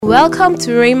Welcome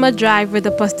to Rhema Drive with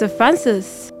Apostle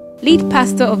Francis, lead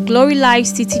pastor of Glory Life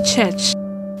City Church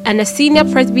and a senior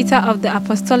presbyter of the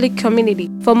Apostolic Community.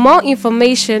 For more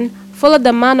information, follow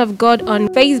the man of God on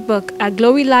Facebook at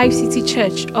Glory Life City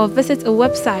Church or visit a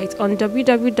website on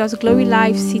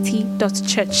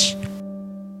www.glorylifecity.church.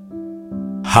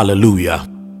 Hallelujah.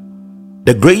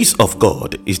 The grace of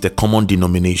God is the common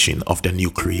denomination of the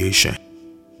new creation.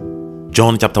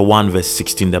 John chapter 1 verse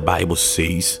 16, the Bible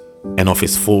says, "And of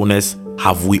his fullness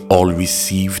have we all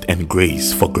received, and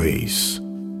grace for grace."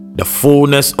 The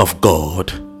fullness of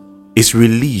God is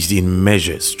released in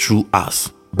measures through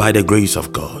us by the grace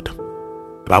of God.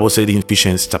 The Bible said in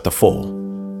Ephesians chapter 4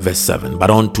 verse 7, "But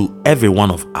unto every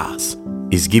one of us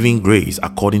is given grace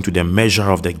according to the measure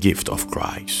of the gift of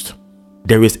Christ."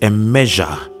 There is a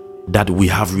measure that we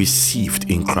have received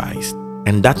in Christ,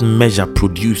 and that measure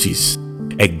produces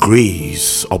a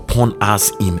grace upon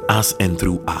us, in us, and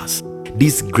through us.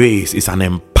 This grace is an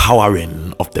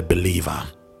empowering of the believer.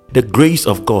 The grace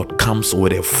of God comes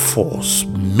with a force,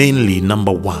 mainly,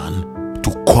 number one,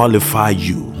 to qualify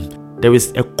you. There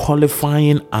is a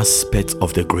qualifying aspect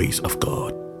of the grace of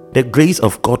God. The grace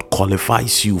of God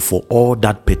qualifies you for all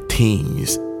that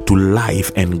pertains to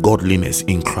life and godliness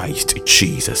in Christ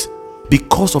Jesus.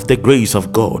 Because of the grace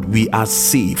of God, we are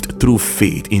saved through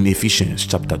faith in Ephesians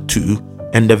chapter 2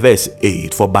 and the verse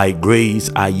 8. "For by grace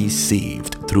are ye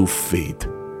saved through faith,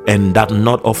 and that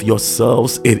not of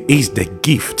yourselves, it is the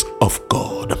gift of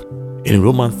God." In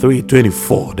Romans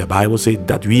 3:24, the Bible says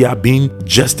that we are being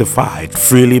justified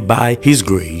freely by his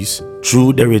grace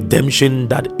through the redemption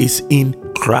that is in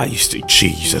Christ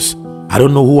Jesus. I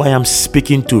don't know who I am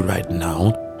speaking to right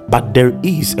now, but there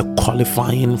is a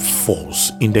qualifying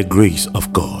force in the grace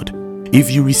of God. If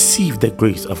you receive the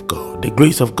grace of God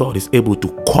is able to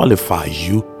qualify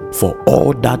you for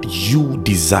all that you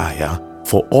desire,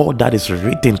 for all that is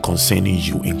written concerning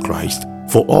you in Christ,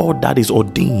 for all that is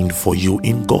ordained for you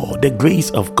in God. The grace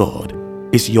of God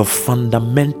is your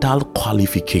fundamental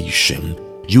qualification.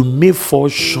 You may fall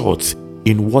short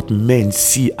in what men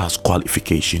see as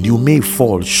qualification. You may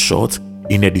fall short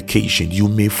in education. You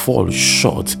may fall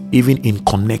short even in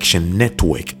connection,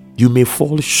 network. You may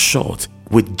fall short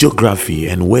with geography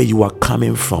and where you are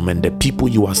coming from and the people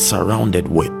you are surrounded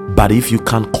with. But if you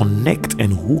can connect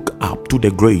and hook up to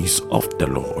the grace of the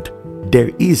Lord, there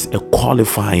is a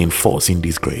qualifying force in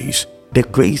this grace. The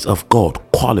grace of God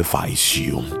qualifies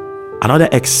you. Another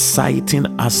exciting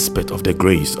aspect of the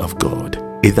grace of God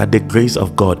is that the grace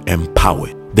of God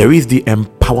empowers. There is the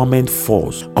empowerment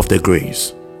force of the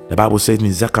grace. The Bible says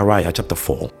in Zechariah chapter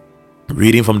 4,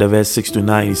 reading from the verse 6 to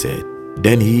 9, he said,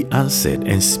 "Then he answered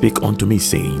and spake unto me,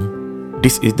 saying,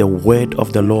 This is the word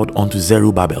of the Lord unto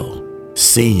Zerubbabel,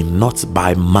 saying, Not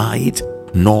by might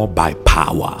nor by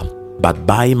power, but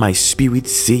by my spirit,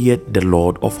 saith the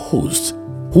Lord of hosts.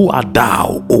 Who art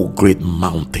thou, O great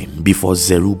mountain? Before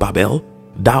Zerubbabel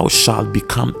thou shalt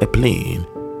become a plain,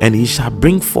 and he shall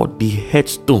bring forth the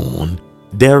headstone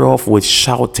thereof with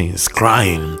shoutings,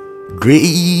 crying,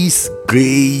 Grace,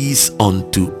 grace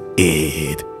unto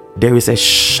it." There is a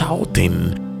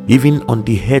shouting even on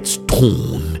the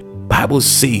headstone. Bible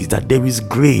says that there is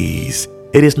grace.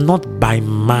 It is not by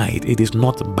might, it is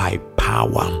not by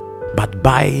power, but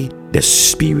by the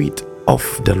Spirit of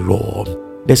the Lord.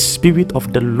 The Spirit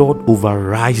of the Lord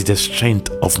overrides the strength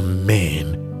of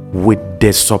men with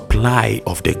the supply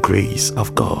of the grace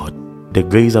of God. The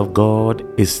grace of God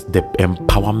is the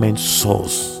empowerment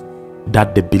source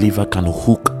that the believer can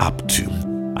hook up to.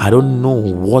 I don't know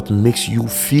what makes you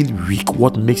feel weak,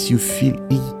 what makes you feel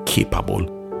incapable.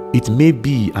 It may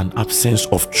be an absence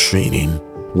of training.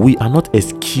 We are not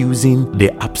excusing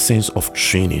the absence of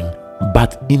training,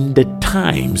 but in the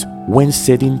times when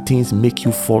certain things make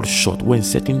you fall short, when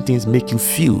certain things make you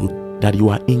feel that you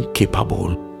are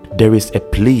incapable, there is a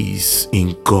place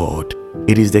in God.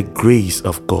 It is the grace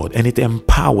of God, and it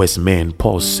empowers men.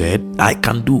 Paul said, "I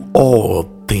can do all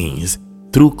things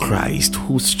through Christ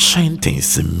who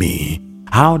strengthens me."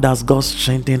 How does God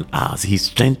strengthen us? He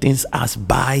strengthens us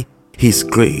by his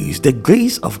grace. The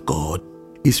grace of God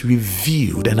is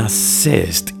revealed and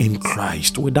assessed in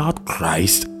Christ. Without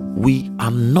Christ, we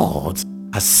are not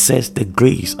assess the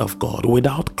grace of God.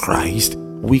 Without Christ,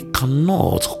 we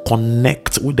cannot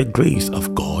connect with the grace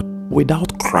of God.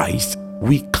 Without Christ,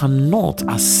 we cannot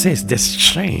assess the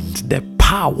strength, the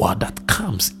power that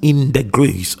comes in the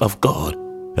grace of God.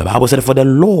 The Bible said, "For the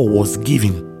law was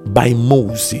given by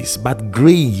Moses, but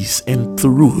grace and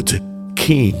truth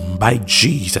came by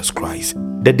Jesus Christ."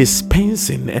 The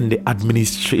dispensing and the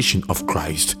administration of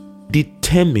Christ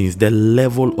determines the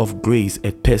level of grace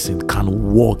a person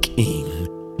can walk in.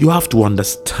 You have to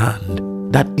understand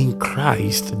that in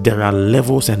Christ there are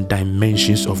levels and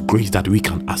dimensions of grace that we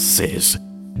can access.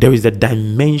 There is a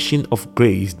dimension of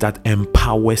grace that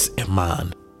empowers a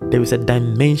man. There is a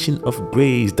dimension of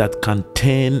grace that can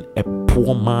turn a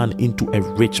poor man into a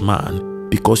rich man,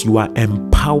 because you are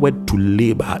empowered to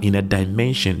labor in a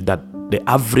dimension that the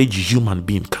average human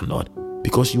being cannot,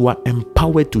 because you are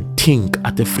empowered to think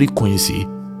at a frequency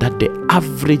that the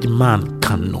average man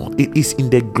cannot. It is in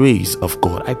the grace of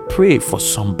God. I pray for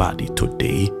somebody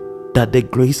today that the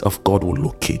grace of God will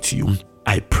locate you.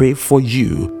 I pray for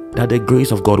you that the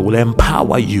grace of God will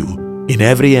empower you in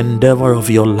every endeavor of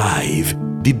your life.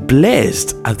 Be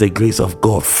blessed as the grace of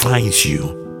God finds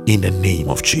you, in the name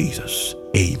of Jesus.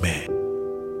 Amen.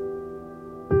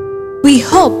 We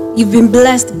hope you've been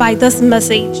blessed by this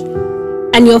message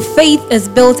and your faith is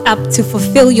built up to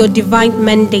fulfill your divine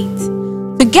mandate.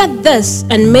 To get this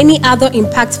and many other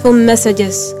impactful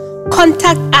messages,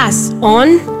 contact us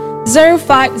on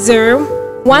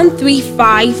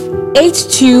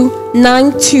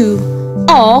 050-135-8292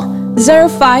 or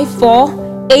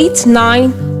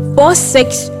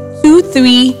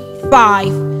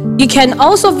 054-8946-235. You can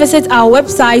also visit our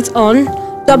website on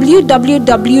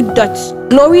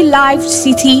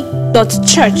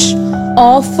www.glorylifecity.church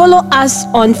or follow us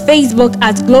on Facebook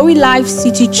at Glory Life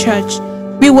City Church.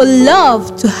 We would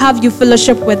love to have you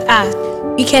fellowship with us.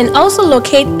 You can also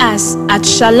locate us at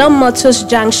Shalom Motors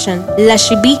Junction,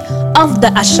 Leshibi, off the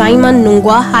Ashaiman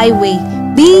Nungwa Highway.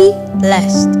 Be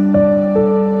blessed.